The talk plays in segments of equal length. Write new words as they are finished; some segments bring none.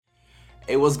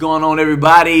Hey, what's going on,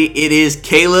 everybody? It is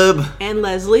Caleb and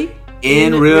Leslie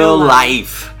in real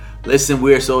life. Listen,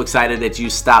 we're so excited that you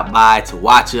stopped by to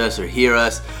watch us or hear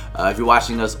us. If you're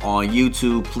watching us on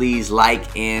YouTube, please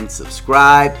like and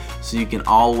subscribe so you can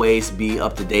always be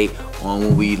up to date on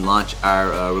when we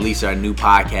release our new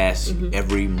podcast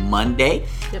every Monday.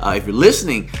 Yep. If you're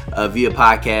listening via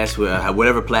podcast,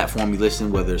 whatever platform you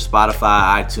listen, whether it's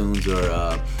Spotify, iTunes,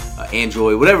 or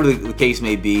Android, whatever the case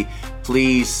may be,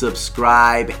 please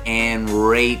subscribe and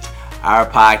rate our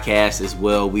podcast as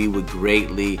well. We would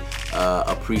greatly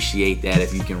appreciate that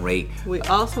if you can rate. We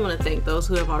also want to thank those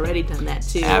who have already done that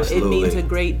too. Absolutely. It means a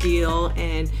great deal,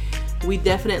 and we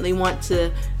definitely want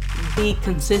to be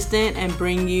consistent and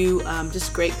bring you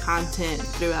just great content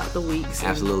throughout the weeks.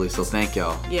 Absolutely. So thank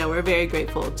y'all. Yeah, we're very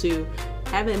grateful to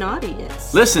have an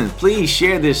audience. Listen, please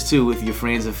share this too with your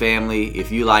friends and family.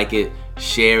 If you like it,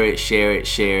 share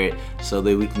it, so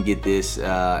that we can get this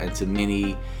into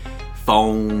many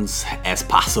phones as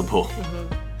possible.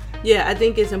 Yeah, I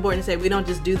think it's important to say we don't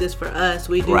just do this for us.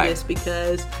 We do this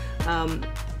because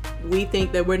we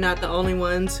think that we're not the only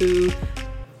ones who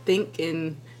think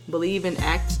and believe and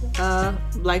act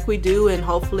like we do, and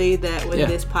hopefully that when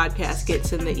this podcast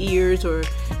gets in the ears or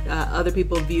other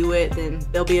people view it, then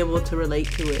they'll be able to relate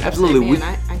to it. Absolutely.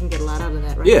 Say, I can get a lot out of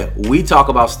that, right? Yeah, we talk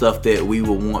about stuff that we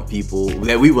would want people,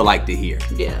 that we would like to hear.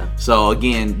 Yeah. So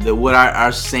again, what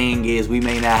our saying is, we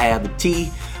may not have the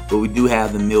tea, but we do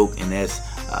have the milk, and that's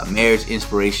marriage,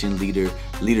 inspiration,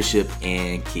 leadership,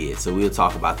 and kids. So we'll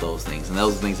talk about those things, and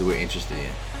those are things that we're interested in.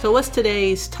 So what's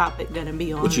today's topic going to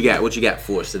be on? What you got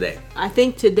for us today? I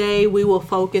think today we will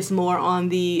focus more on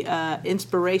the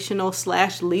inspirational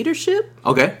 / leadership.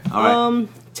 Okay, all right.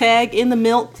 Tag in the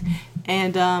milk,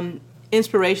 and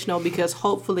inspirational because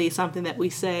hopefully something that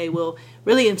we say will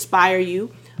really inspire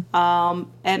you.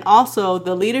 And also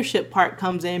the leadership part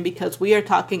comes in because we are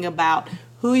talking about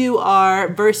who you are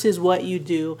versus what you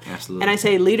do. Absolutely. And I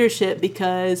say leadership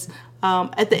because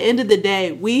at the end of the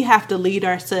day, we have to lead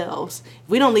ourselves. If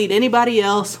we don't lead anybody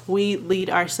else, we lead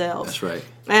ourselves. That's right.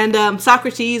 And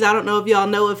Socrates, I don't know if y'all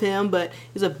know of him, but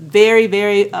he's a very,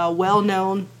 very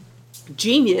well-known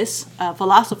genius,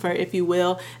 philosopher, if you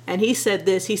will. And he said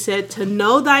this. He said, "To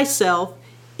know thyself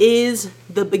is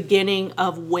the beginning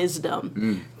of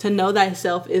wisdom." To know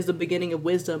thyself is the beginning of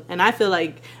wisdom. And I feel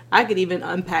like I could even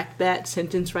unpack that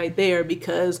sentence right there,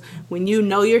 because when you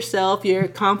know yourself, you're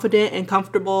confident and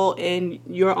comfortable in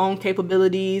your own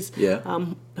capabilities,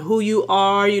 who you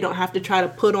are. You don't have to try to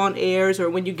put on airs, or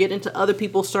when you get into other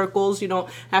people's circles, you don't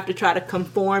have to try to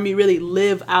conform. You really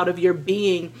live out of your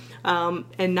being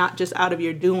and not just out of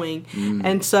your doing.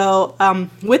 And so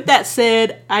with that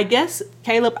said, I guess,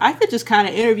 Caleb, I could just kind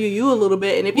of interview you a little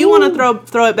bit. And if you want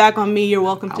to throw it back on me, you're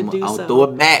welcome to do so. I'll throw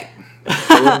it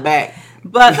back.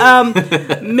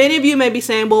 But many of you may be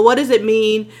saying, well, what does it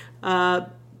mean?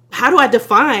 How do I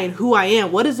define who I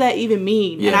am? What does that even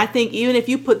mean? Yeah. And I think even if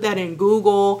you put that in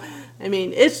Google, I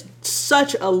mean, it's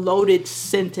such a loaded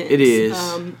sentence. It is.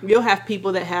 You'll have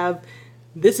people that have,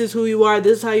 this is who you are,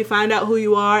 this is how you find out who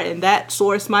you are, and that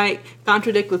source might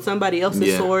contradict with somebody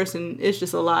else's source, and it's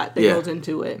just a lot that goes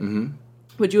into it.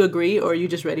 Would you agree, or are you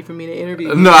just ready for me to interview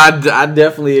you? No, I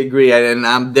definitely agree, and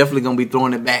I'm definitely going to be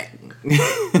throwing it back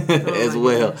as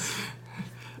well. Goodness.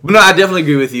 But no, I definitely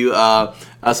agree with you,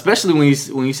 especially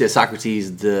when you said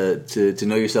Socrates, to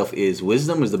know yourself is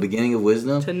wisdom, is the beginning of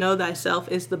wisdom. To know thyself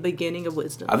is the beginning of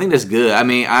wisdom. I think that's good. I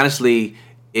mean, honestly,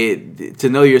 to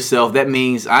know yourself, that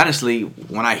means, honestly,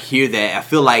 when I hear that, I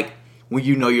feel like when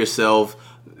you know yourself,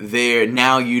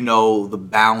 now you know the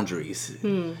boundaries.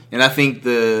 And I think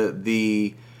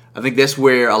I think that's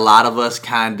where a lot of us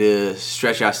kind of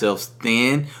stretch ourselves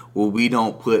thin, where we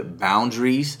don't put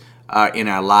boundaries in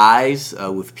our lives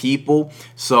with people.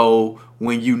 So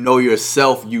when you know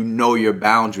yourself, you know your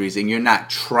boundaries, and you're not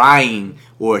trying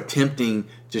or attempting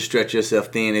to stretch yourself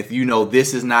thin. If you know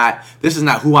this is not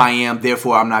who I am,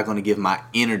 therefore I'm not going to give my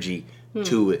energy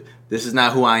to it. This is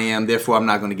not who I am, therefore I'm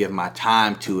not going to give my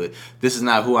time to it. This is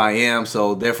not who I am,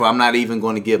 so therefore I'm not even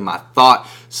going to give my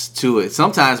thoughts to it.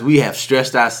 Sometimes we have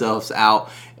stressed ourselves out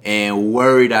and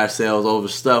worried ourselves over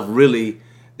stuff really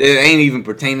that ain't even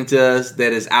pertaining to us,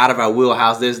 that is out of our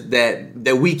wheelhouse,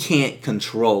 that we can't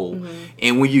control.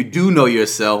 And when you do know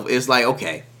yourself, it's like,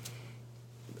 okay,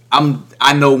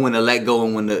 I know when to let go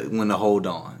and when to hold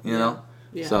on, you know?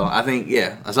 Yeah. So I think,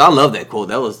 so I love that quote.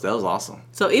 That was awesome.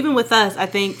 So even with us, I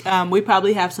think we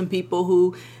probably have some people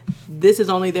who this is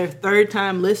only their third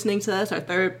time listening to us, our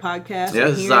third podcast. Yeah,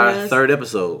 this is our third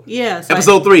episode. Yeah. So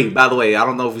episode 3, by the way. I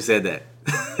don't know if we said that.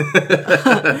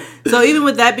 So even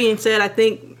with that being said, I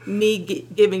think me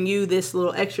giving you this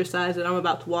little exercise that I'm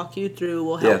about to walk you through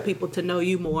will help people to know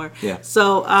you more. Yeah.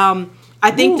 So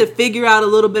I think to figure out a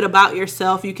little bit about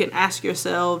yourself, you can ask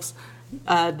yourselves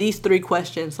these 3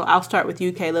 questions. So I'll start with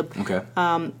you, Caleb. Okay.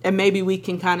 And maybe we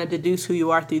can kind of deduce who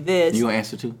you are through this. You gonna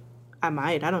answer too? I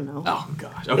might. I don't know. Oh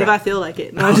gosh. Okay. If I feel like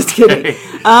it. No, I'm just kidding.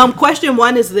 Question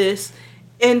 1 is this.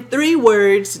 In 3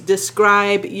 words,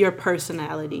 describe your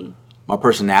personality. My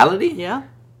personality? Yeah?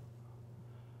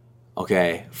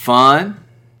 Okay. Fun.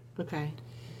 Okay.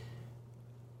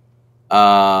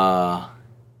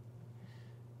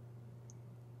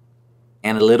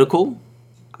 Analytical.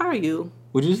 Are you?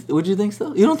 Would you think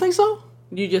so? You don't think so?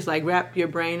 You just like wrap your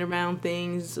brain around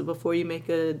things before you make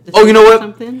a decision Oh, you know what? or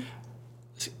something?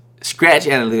 Scratch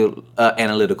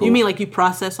analytical. You mean like you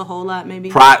process a whole lot, maybe?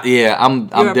 Yeah, I'm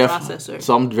You're a definitely. processor.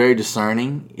 So I'm very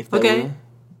discerning. If that Okay. will.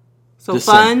 So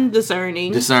fun,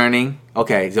 discerning. Discerning.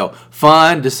 Okay, so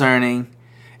fun, discerning.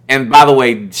 And by the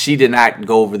way, she did not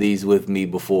go over these with me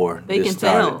before. They this can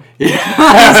started. tell.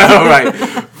 Yeah. All right.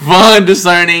 Fun,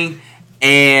 discerning,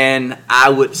 and I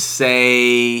would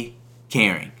say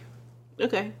caring.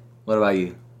 Okay. What about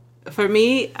you? For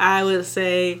me, I would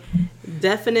say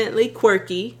definitely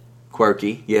quirky.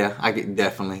 Quirky. Yeah, I get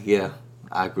definitely. Yeah,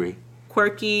 I agree.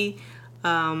 Quirky.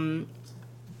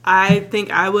 I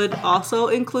think I would also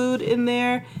include in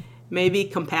there maybe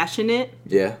compassionate.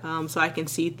 Yeah. So I can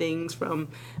see things from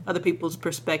other people's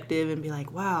perspective and be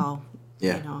like, wow,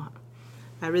 Yeah. you know,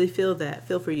 I really feel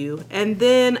for you. And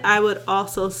then I would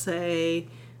also say,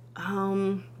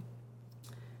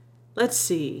 let's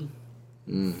see.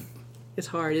 It's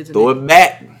hard, isn't Throw it? it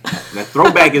back. That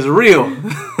throwback is real.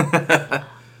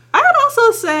 I would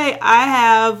also say I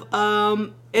have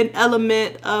an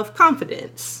element of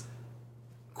confidence.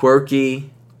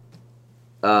 Quirky.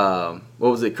 What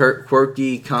was it?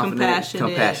 Quirky, confident,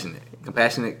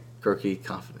 compassionate, quirky,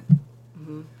 confident.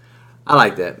 Mm-hmm. I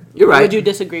like that. You're right. Would you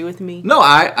disagree with me? No,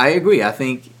 I agree. I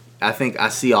think I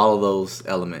see all of those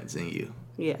elements in you.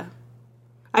 Yeah.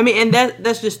 I mean, and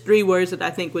that's just 3 words that I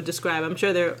think would describe. I'm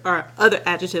sure there are other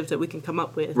adjectives that we can come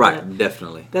up with. Right,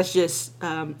 definitely. That's just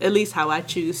at least how I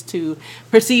choose to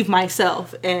perceive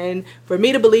myself. And for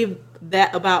me to believe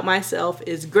that about myself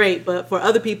is great, but for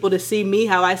other people to see me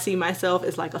how I see myself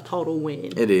is like a total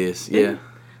win. It is, yeah.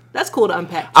 That's cool to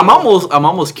unpack. I'm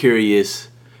almost curious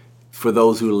for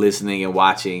those who are listening and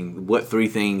watching, what 3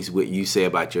 things would you say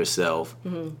about yourself?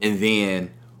 Mm-hmm. And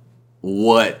then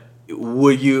what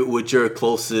would your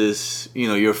closest,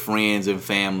 your friends and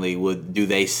family, do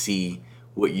they see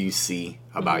what you see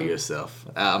about yourself?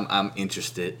 I'm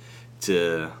interested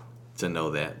to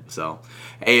know that. So,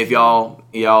 hey, if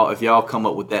y'all come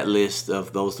up with that list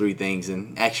of those 3 things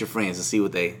and ask your friends and see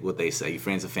what they say, your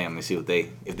friends and family, see if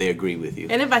they agree with you.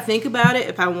 And if I think about it,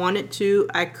 if I wanted to,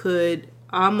 I could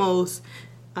almost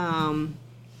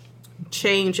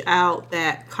change out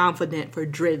that confident for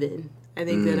driven. I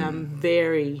think that I'm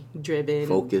very driven.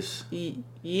 Focus.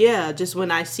 Yeah, just when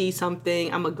I see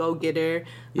something, I'm a go-getter.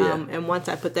 Yeah. And once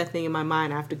I put that thing in my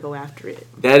mind, I have to go after it.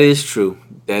 That is true.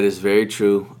 That is very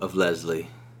true of Leslie.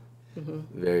 Mm-hmm.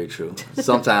 Very true.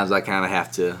 Sometimes I kind of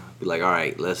have to be like, all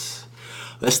right, let's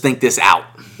think this out.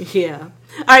 Yeah.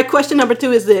 All right, question number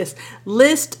 2 is this.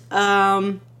 List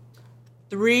 3,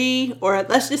 or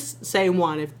let's just say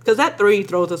 1, because that 3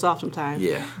 throws us off sometimes.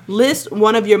 Yeah. List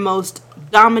one of your most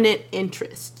dominant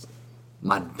interests.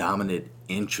 My dominant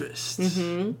interest.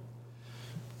 Mm-hmm.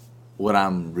 What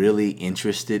I'm really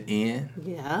interested in.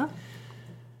 Yeah.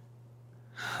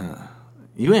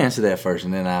 You answer that first,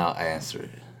 and then I'll answer it.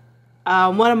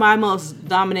 One of my most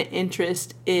dominant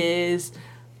interests is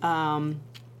kind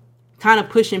of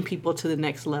pushing people to the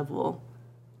next level.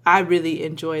 I really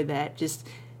enjoy that. Just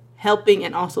helping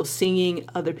and also seeing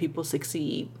other people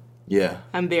succeed. Yeah.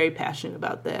 I'm very passionate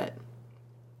about that.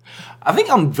 I think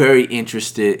I'm very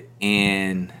interested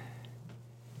in...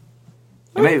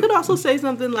 Or you could also say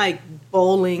something like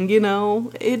bowling, It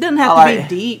doesn't have to be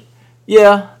deep.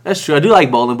 Yeah, that's true. I do like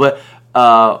bowling, but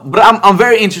I'm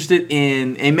very interested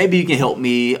in, and maybe you can help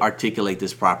me articulate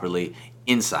this properly,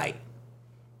 insight.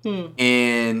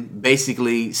 And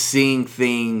basically seeing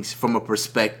things from a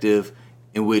perspective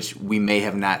in which we may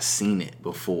have not seen it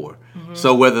before. Mm-hmm.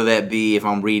 So whether that be if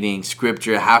I'm reading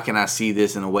scripture, how can I see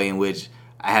this in a way in which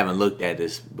I haven't looked at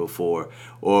this before?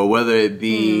 Or whether it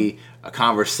be a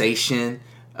conversation,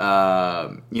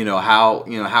 how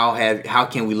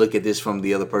can we look at this from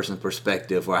the other person's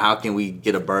perspective, or how can we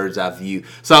get a bird's eye view?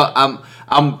 So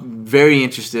I'm very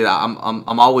interested.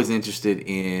 I'm always interested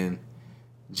in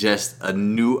just a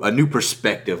new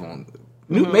perspective on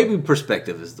maybe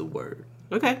perspective is the word.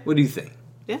 Okay. What do you think?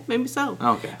 Yeah, maybe so.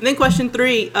 Okay. And then question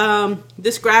 3,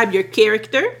 describe your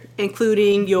character,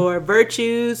 including your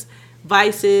virtues,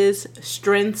 vices,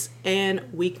 strengths, and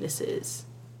weaknesses.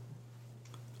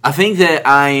 I think that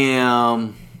I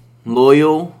am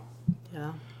loyal.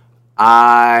 Yeah.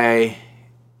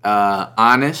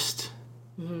 Honest.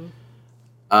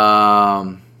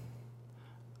 I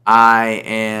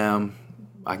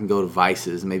can go to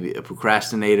vices, maybe a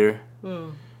procrastinator.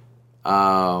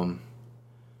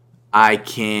 I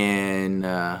can,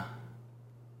 I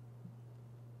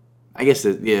guess,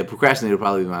 procrastinator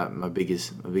probably my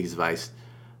biggest vice.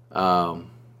 I'm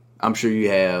sure you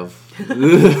have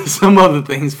some other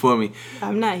things for me.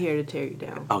 I'm not here to tear you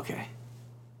down. Okay.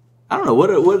 I don't know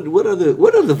what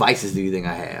other vices do you think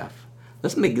I have?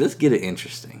 Let's get it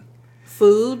interesting.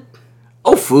 Food.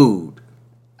 Oh, food.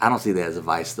 I don't see that as a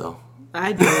vice though.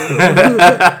 I do.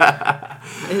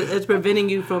 It's preventing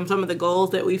you from some of the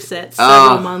goals that we've set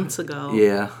several months ago.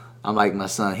 Yeah, I'm like my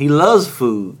son. He loves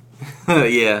food.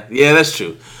 yeah, that's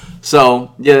true.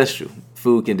 So, yeah, that's true.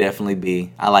 Food can definitely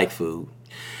be. I like food.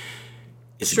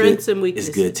 Strengths and weaknesses.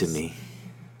 It's good to me.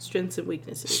 Strengths and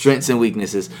weaknesses. Strengths and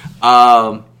weaknesses.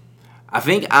 I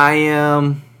think I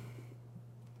am.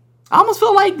 I almost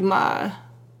feel like my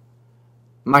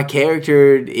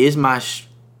character is my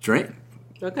strength.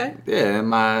 Okay. Yeah, and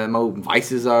my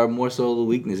vices are more so the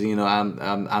weakness. You know,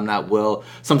 I'm not well.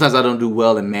 Sometimes I don't do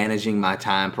well in managing my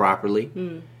time properly,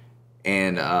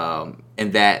 and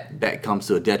that comes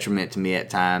to a detriment to me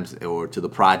at times, or to the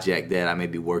project that I may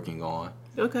be working on.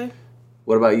 Okay.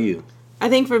 What about you? I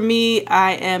think for me,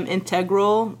 I am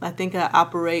integral. I think I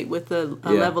operate with a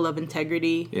level of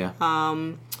integrity. Yeah.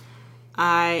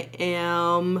 I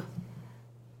am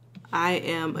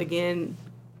again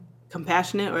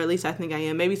compassionate, or at least I think I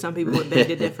am. Maybe some people would beg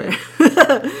to differ.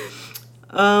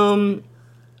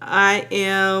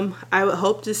 I would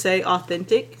hope to say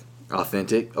authentic.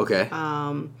 Authentic, okay.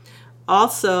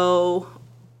 Also,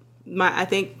 I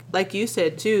think, like you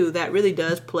said too, that really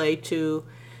does play to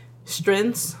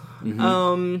strengths.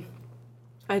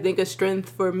 I think a strength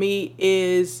for me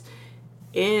is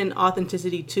in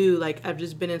authenticity too. Like, I've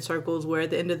just been in circles where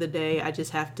at the end of the day, I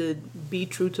just have to be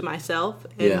true to myself.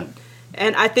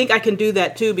 And I think I can do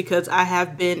that too, because I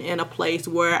have been in a place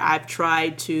where I've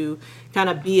tried to kind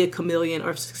of be a chameleon,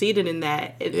 or succeeded in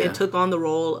that, and took on the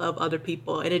role of other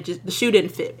people, and the shoe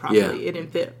didn't fit properly. It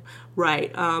didn't fit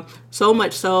right. So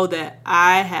much so that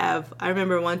I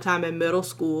remember one time in middle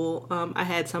school, I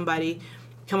had somebody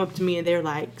come up to me and they're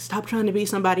like, "Stop trying to be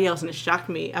somebody else," and it shocked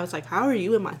me. I was like, "How are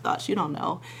you in my thoughts? You don't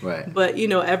know." Right. But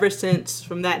ever since,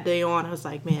 from that day on, I was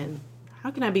like, "Man,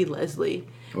 how can I be Leslie?"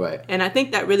 Right. And I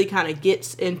think that really kind of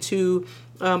gets into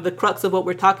the crux of what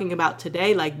we're talking about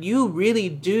today. Like, you really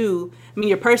do,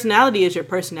 your personality is your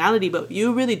personality, but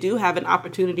you really do have an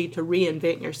opportunity to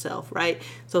reinvent yourself, right?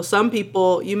 So some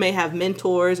people, you may have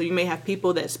mentors, or you may have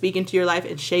people that speak into your life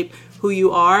and shape who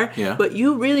you are, but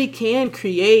you really can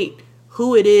create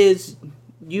who it is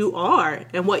you are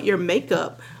and what your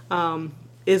makeup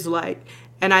is like.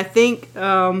 And I think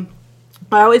I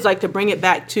always like to bring it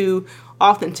back to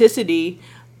authenticity,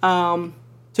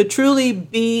 to truly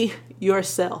be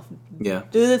yourself. Yeah.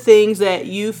 Do the things that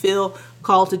you feel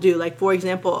called to do. Like, for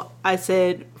example, I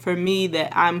said for me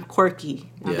that I'm quirky.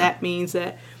 Now, that means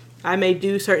that I may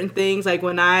do certain things. Like,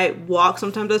 when I walk,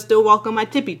 sometimes I still walk on my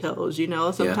tippy toes,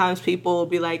 Sometimes people will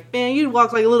be like, "Man, you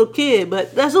walk like a little kid,"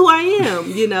 but that's who I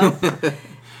am,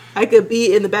 I could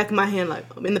be in the back of my mind, like,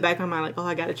 "Oh,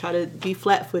 I got to try to be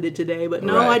flat-footed today." But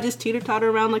no, I just teeter-totter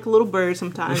around like a little bird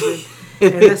sometimes,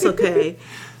 and that's okay.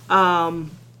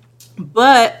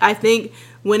 But I think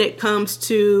when it comes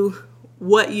to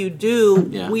what you do,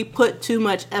 we put too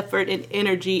much effort and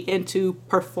energy into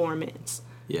performance.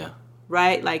 Yeah.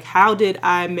 Right? Like, how did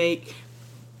I make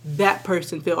that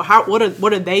person feel? What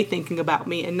are they thinking about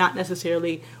me, and not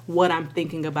necessarily what I'm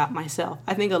thinking about myself?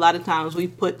 I think a lot of times we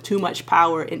put too much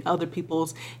power in other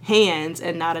people's hands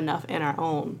and not enough in our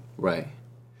own. Right.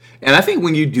 And I think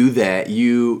when you do that,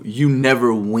 you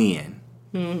never win.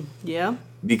 Yeah.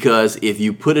 Because if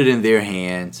you put it in their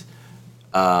hands,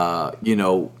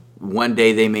 one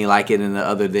day they may like it and the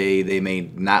other day they may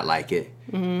not like it.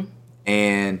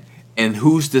 And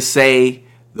who's to say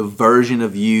the version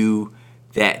of you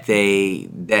that they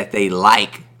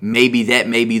like, maybe that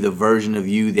may be the version of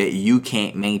you that you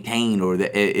can't maintain, or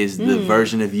that is the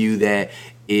version of you that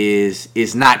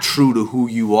is not true to who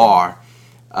you are.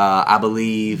 I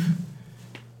believe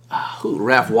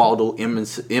Ralph Waldo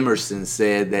Emerson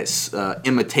said that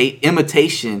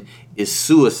imitation is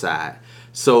suicide.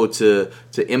 So to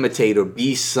imitate or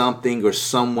be something or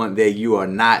someone that you are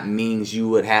not means you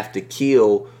would have to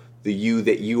kill the you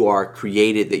that you are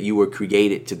created, that you were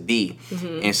created to be.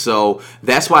 And so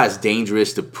that's why it's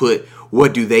dangerous to put,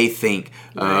 what do they think,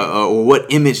 or what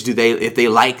image do they, if they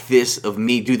like this of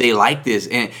me, do they like this,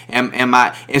 and am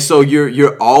I? And so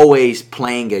you're always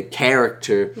playing a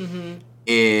character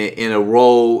in a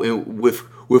role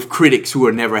with critics who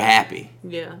are never happy,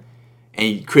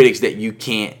 and critics that you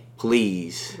can't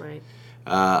please. Right.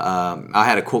 I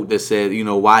had a quote that said,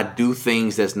 why do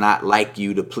things that's not like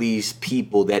you to please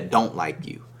people that don't like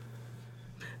you?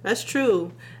 That's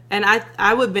true. And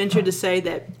I would venture to say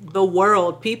that the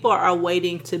world, people are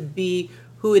waiting to be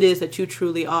who it is that you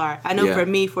truly are. I know for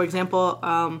me, for example,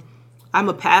 I'm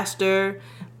a pastor,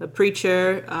 a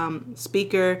preacher,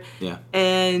 speaker. Yeah.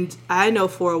 And I know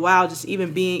for a while, just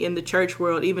even being in the church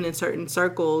world, even in certain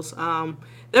circles,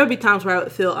 there would be times where I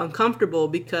would feel uncomfortable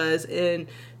because in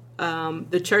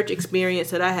the church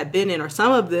experience that I had been in, or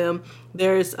some of them,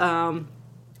 there's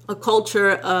a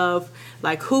culture of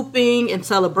like hooping and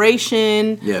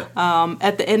celebration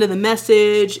at the end of the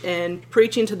message and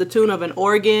preaching to the tune of an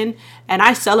organ. And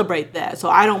I celebrate that. So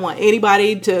I don't want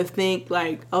anybody to think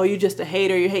like, oh, you're just a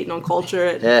hater, you're hating on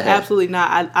culture. Absolutely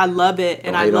not. I love it.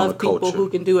 And I love people who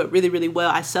can do it really, really well.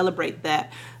 I celebrate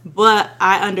that. But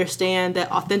I understand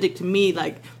that authentic to me,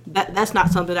 like that's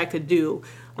not something I could do.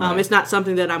 It's not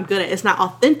something that I'm good at. It's not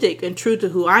authentic and true to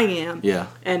who I am. Yeah.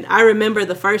 And I remember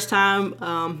the first time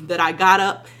that I got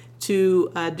up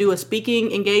to do a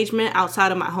speaking engagement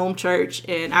outside of my home church,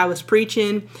 and I was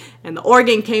preaching, and the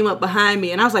organ came up behind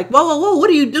me, and I was like, whoa, whoa, whoa,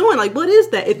 what are you doing? Like, what is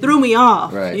that? It threw me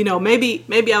off. Right.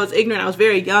 Maybe I was ignorant. I was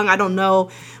very young. I don't know.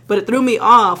 But it threw me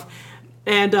off.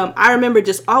 And I remember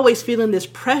just always feeling this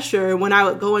pressure when I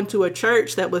would go into a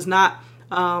church that was not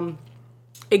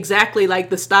exactly like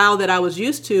the style that I was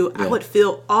used to. I would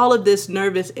feel all of this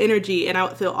nervous energy, and I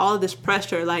would feel all of this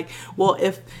pressure like, well,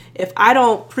 if I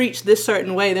don't preach this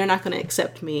certain way, they're not going to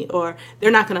accept me, or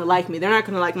they're not going to like me. They're not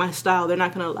going to like my style. They're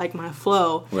not going to like my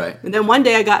flow. Right. And then one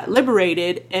day I got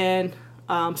liberated, and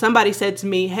somebody said to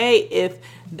me, hey, if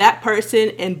that person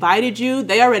invited you,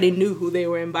 they already knew who they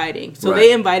were inviting. So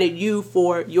they invited you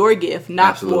for your gift,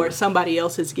 not for somebody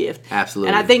else's gift. Absolutely.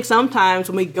 And I think sometimes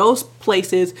when we go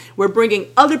places, we're bringing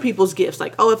other people's gifts.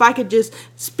 Like, oh, if I could just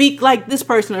speak like this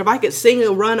person, or if I could sing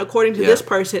and run according to this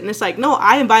person. And it's like, no,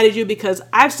 I invited you because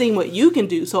I've seen what you can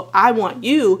do. So I want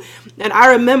you. And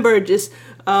I remember just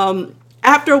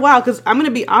after a while, because I'm going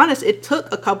to be honest, it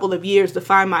took a couple of years to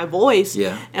find my voice.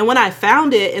 Yeah. And when I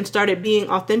found it and started being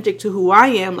authentic to who I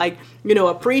am, like,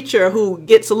 a preacher who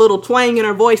gets a little twang in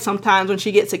her voice sometimes when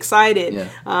she gets excited,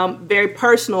 very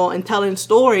personal and telling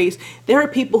stories, there are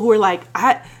people who are like,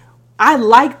 I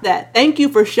like that. Thank you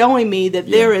for showing me that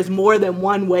there is more than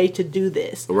one way to do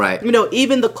this. Right.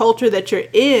 Even the culture that you're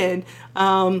in,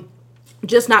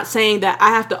 just not saying that I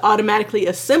have to automatically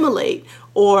assimilate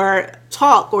or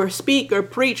talk or speak or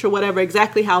preach or whatever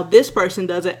exactly how this person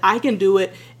does it. I can do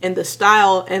it in the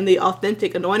style and the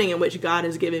authentic anointing in which God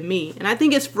has given me. And I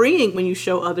think it's freeing when you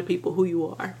show other people who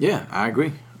you are. Yeah, I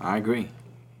agree. I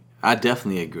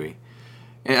definitely agree.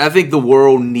 And I think the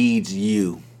world needs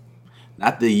you.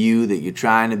 Not the you that you're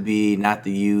trying to be, not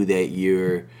the you that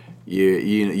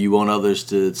you want others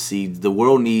to see. The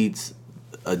world needs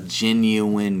a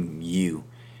genuine you.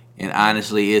 And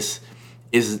honestly, it's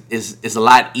a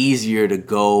lot easier to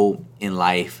go in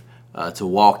life, to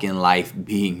walk in life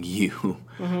being you,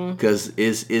 because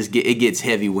it gets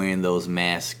heavy wearing those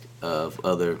masks of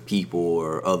other people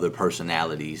or other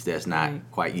personalities that's not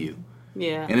quite you.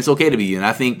 Yeah. And it's okay to be you. And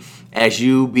I think as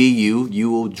you be you, you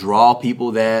will draw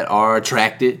people that are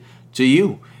attracted to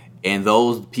you. And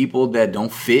those people that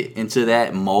don't fit into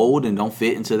that mold and don't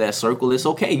fit into that circle, it's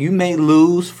okay. You may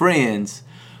lose friends,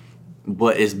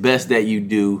 but it's best that you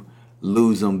do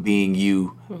lose them being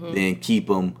you than keep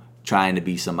them trying to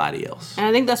be somebody else. And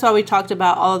I think that's why we talked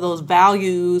about all of those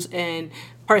values and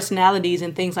personalities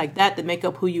and things like that make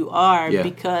up who you are,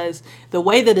 because the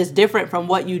way that is different from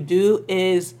what you do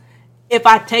is, if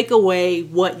I take away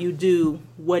what you do,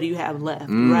 what do you have left,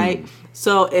 right?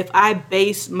 So if I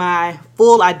base my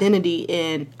full identity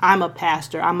in I'm a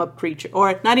pastor, I'm a preacher,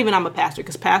 or not even I'm a pastor,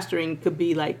 because pastoring could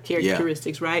be like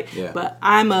characteristics, right? Yeah. But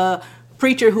I'm a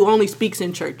preacher who only speaks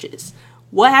in churches.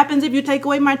 What happens if you take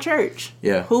away my church?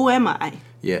 Yeah. Who am I?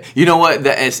 Yeah. You know what?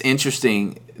 It's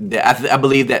interesting. That I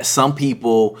believe that some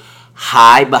people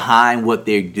hide behind what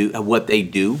they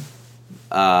do.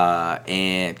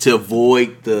 And to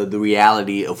avoid the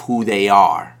reality of who they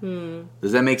are.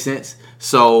 Does that make sense?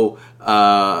 So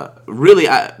really,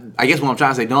 I guess what I'm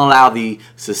trying to say, don't allow the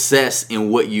success in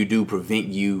what you do prevent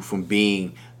you from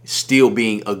being still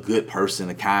being a good person,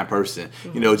 a kind person.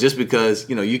 Just because,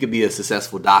 you could be a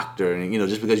successful doctor, and,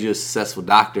 just because you're a successful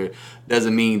doctor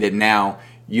doesn't mean that now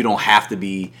you don't have to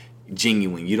be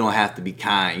genuine. You don't have to be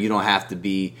kind. You don't have to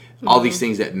be all these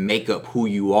things that make up who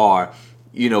you are.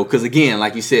 Because again,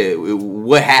 like you said,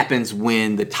 what happens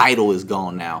when the title is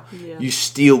gone now? Yeah. You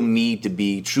still need to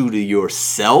be true to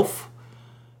yourself.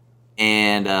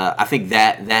 And I think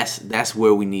that's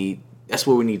where we need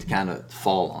to kind of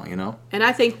fall on, And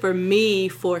I think for me,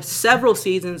 for several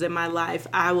seasons in my life,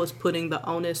 I was putting the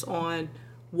onus on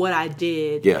what I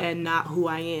did and not who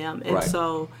I am. And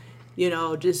so,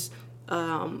 just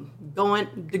going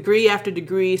degree after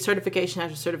degree, certification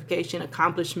after certification,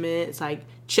 accomplishments, like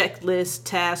checklists,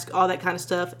 tasks, all that kind of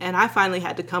stuff. And I finally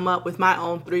had to come up with my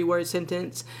own 3-word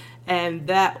sentence. And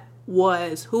that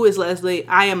was, who is Leslie?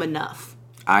 I am enough.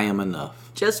 I am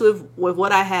enough. Just with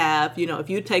what I have, if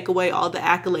you take away all the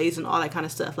accolades and all that kind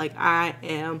of stuff, like, I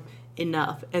am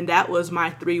enough. And that was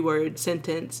my 3-word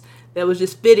sentence that was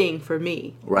just fitting for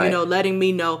me. Right. Letting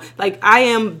me know, like, I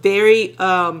am very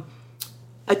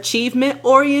achievement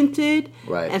oriented.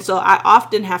 Right. And so I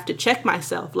often have to check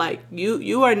myself, like,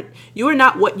 you are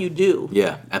not what you do.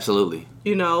 Yeah, absolutely.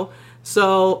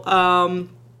 So I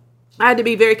had to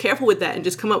be very careful with that and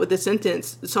just come up with this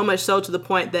sentence, so much so to the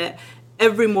point that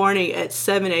every morning at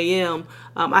 7 a.m.,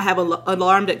 I have an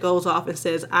alarm that goes off and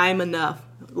says, I'm enough.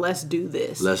 Let's do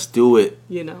this. Let's do it.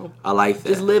 I like that.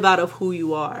 Just live out of who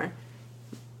you are,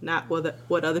 not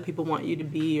what other people want you to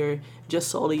be or just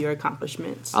solely your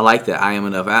accomplishments. I like that. I am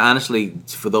enough. I, honestly,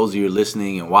 for those of you who are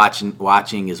listening and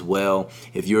watching as well,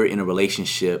 if you're in a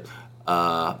relationship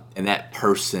and that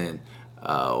person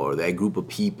or that group of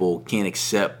people can't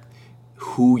accept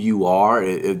who you are,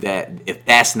 if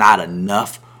that's not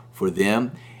enough for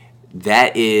them,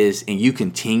 that is, and you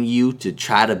continue to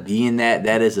try to be in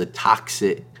that is a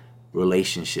toxic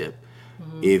relationship.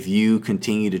 If you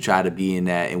continue to try to be in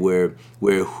that, and where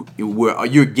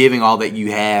you're giving all that you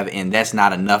have, and that's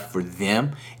not enough for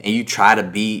them, and you try to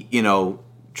be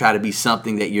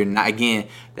something that you're not. Again,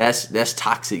 that's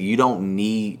toxic. You don't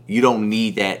need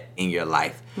that in your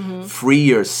life. Free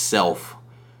yourself,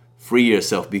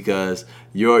 because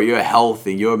your health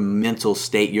and your mental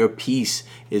state, your peace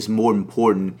is more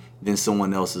important than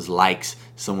someone else's likes,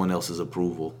 someone else's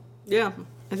approval. Yeah,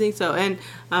 I think so. And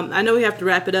I know we have to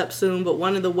wrap it up soon, but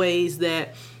one of the ways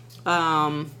that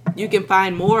you can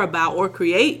find more about or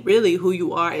create really who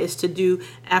you are is to do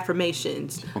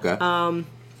affirmations. Okay.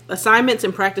 Assignments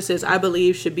and practices, I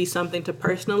believe, should be something to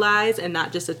personalize and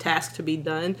not just a task to be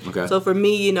done. Okay. So for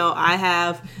me, I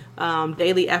have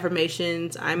daily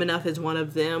affirmations. I'm enough is one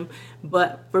of them.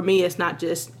 But for me, it's not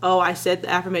just, I said the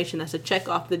affirmation, that's a check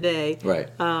off the day. Right.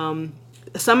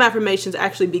 Some affirmations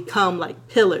actually become like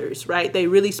pillars, right? They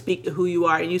really speak to who you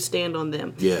are and you stand on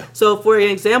them. Yeah. So for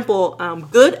example,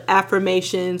 good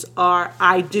affirmations are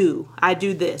I do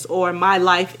this, or my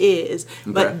life is.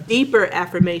 Okay. But deeper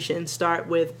affirmations start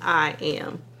with I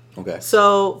am. Okay.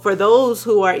 So for those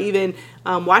who are even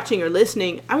watching or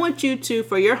listening, I want you to,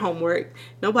 for your homework,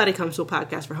 nobody comes to a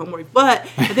podcast for homework, but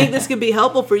I think this could be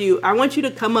helpful for you. I want you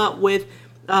to come up with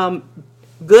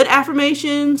good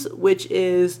affirmations, which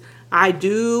is I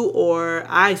do, or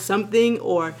I something,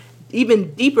 or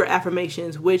even deeper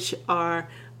affirmations, which are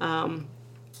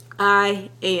I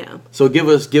am. So give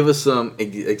us some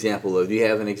example of. Do you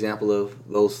have an example of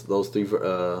those three?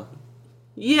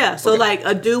 Yeah. So Okay. like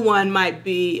a do one might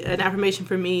be an affirmation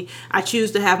for me. I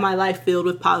choose to have my life filled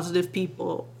with positive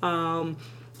people. I'm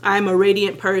a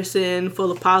radiant person,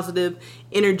 full of positive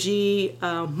energy.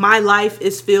 My life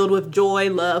is filled with joy,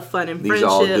 love, fun, and friendship. These are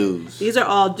all do's. These are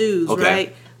all do's, Okay.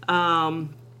 right?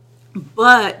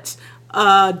 But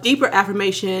deeper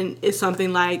affirmation is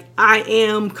something like, I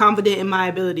am confident in my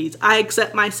abilities. I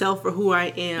accept myself for who I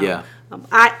am. Yeah.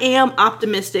 I am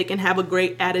optimistic and have a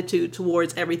great attitude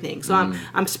towards everything. So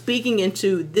I'm speaking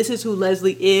into, this is who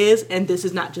Leslie is, and this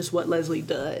is not just what Leslie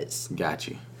does. Got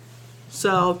you.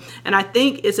 So, and I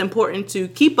think it's important to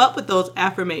keep up with those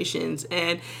affirmations,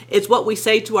 and it's what we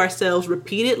say to ourselves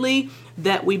repeatedly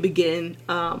that we begin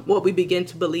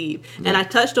to believe. Yeah. And I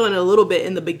touched on it a little bit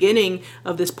in the beginning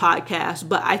of this podcast,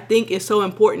 but I think it's so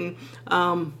important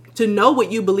to know what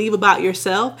you believe about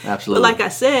yourself. Absolutely. But like I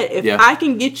said, if I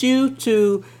can get you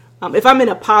to, if I'm in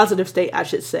a positive state, I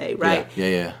should say, right?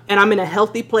 Yeah. And I'm in a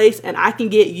healthy place, and I can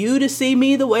get you to see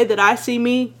me the way that I see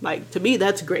me, like, to me,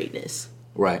 that's greatness.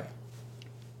 Right.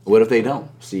 What if they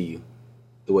don't see you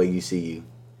the way you see you?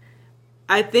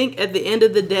 I think at the end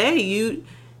of the day, you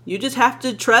just have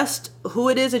to trust who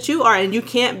it is that you are, and you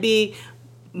can't be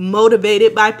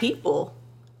motivated by people,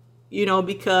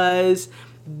 because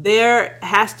there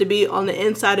has to be on the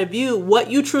inside of you what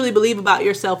you truly believe about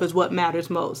yourself is what matters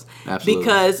most. Absolutely.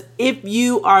 Because if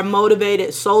you are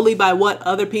motivated solely by what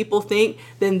other people think,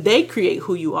 then they create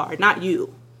who you are, not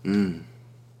you.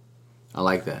 I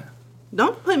like that.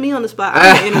 Don't put me on the spot.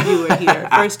 I'm the interviewer here,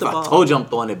 first of all. I told you I'm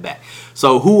throwing it back.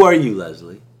 So who are you,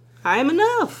 Leslie? I am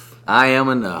enough. I am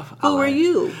enough. Who are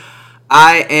you?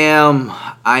 I am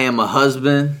a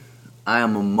husband. I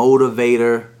am a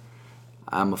motivator.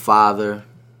 I'm a father.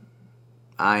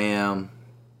 I am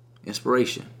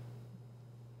inspiration.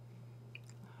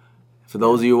 For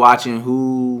those of you watching,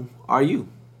 who are you?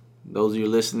 Those of you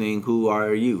listening, who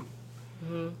are you?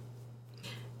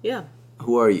 Yeah.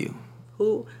 Who are you?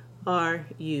 Who are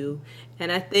you?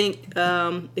 And I think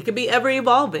it could be ever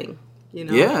evolving, you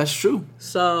know? Yeah, that's true.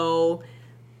 So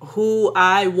who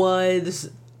I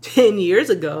was 10 years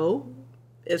ago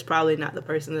is probably not the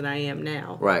person that I am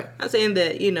now. Right. I'm saying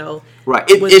that, you know, right.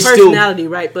 with it's personality,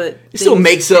 right? But it still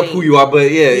makes up who you are,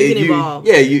 but yeah, you can evolve.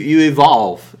 Yeah, you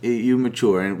evolve, you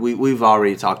mature, and we've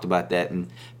already talked about that in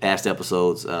past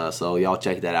episodes. So y'all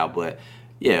check that out. But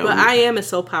yeah, but I am is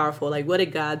so powerful. Like, what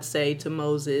did God say to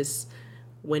Moses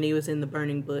when he was in the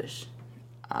burning bush?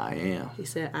 I am. He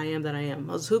said, "I am that I am."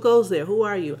 Moses, who goes there? Who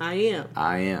are you? I am.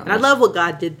 I am. And I love what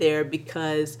God did there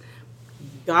because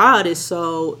God is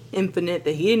so infinite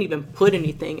that he didn't even put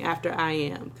anything after I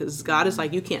am. Because God is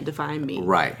like, you can't define me.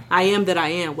 Right. I am that I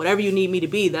am. Whatever you need me to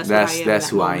be, that's what I am. That's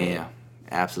who moment. I am.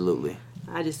 Absolutely.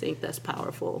 I just think that's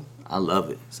powerful. I love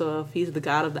it. So if he's the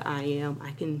God of the I am, I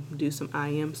can do some I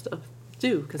am stuff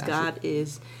too. Because God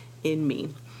is in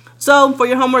me. So for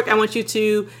your homework, I want you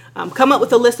to come up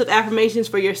with a list of affirmations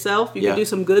for yourself. You can do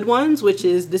some good ones, which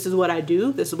is, this is what I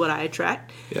do, this is what I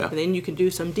attract. Yeah. And then you can do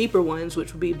some deeper ones,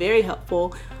 which will be very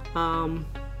helpful.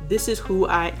 This is who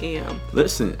I am.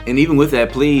 Listen, and even with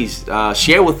that, please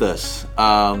share with us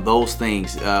those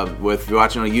things. If you're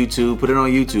watching on YouTube, put it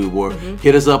on YouTube, or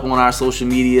hit us up on our social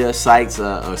media sites,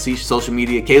 or social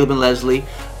media, Caleb and Leslie.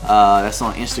 That's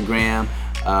on Instagram.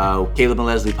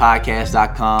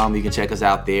 CalebandLesliePodcast.com. You can check us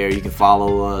out there. You can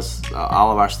follow us.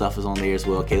 All of our stuff is on there as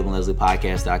well.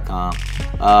 CalebandLesliePodcast.com.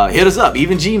 Hit us up.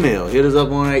 Even Gmail. Hit us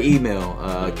up on our email.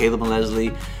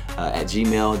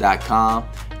 CalebandLeslie@gmail.com.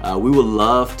 We would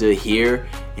love to hear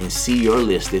and see your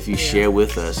list if you share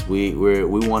with us. We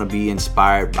want to be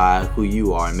inspired by who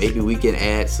you are, and maybe we can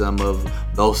add some of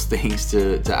those things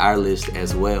to our list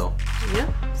as well. Yeah.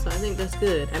 So I think that's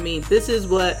good. I mean, this is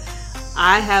what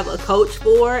I have a coach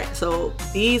for. So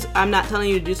I'm not telling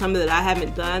you to do something that I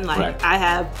haven't done. Like, I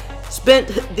have spent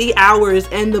the hours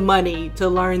and the money to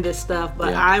learn this stuff,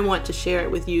 but I want to share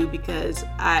it with you because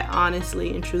I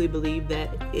honestly and truly believe that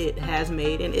it has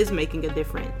made and is making a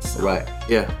difference. So. Right.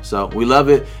 Yeah. So we love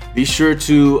it. Be sure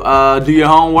to do your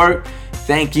homework.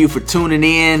 Thank you for tuning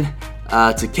in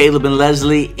to Caleb and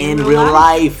Leslie in Real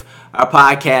Life, our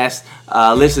podcast.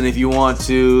 Listen, if you want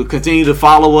to continue to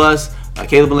follow us,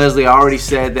 Caleb and Leslie, I already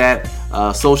said that.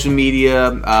 Social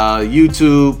media,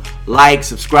 YouTube, like,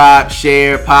 subscribe,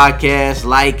 share, podcast,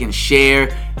 like and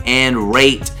share and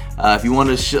rate. If you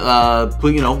want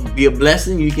to be a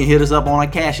blessing, you can hit us up on our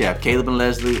Cash App, Caleb and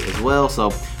Leslie as well. So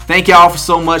thank y'all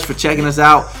so much for checking us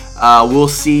out. We'll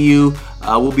see you.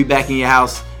 We'll be back in your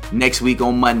house next week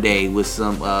on Monday with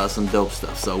some dope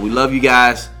stuff. So we love you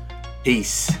guys.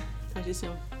 Peace. Talk to you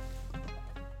soon.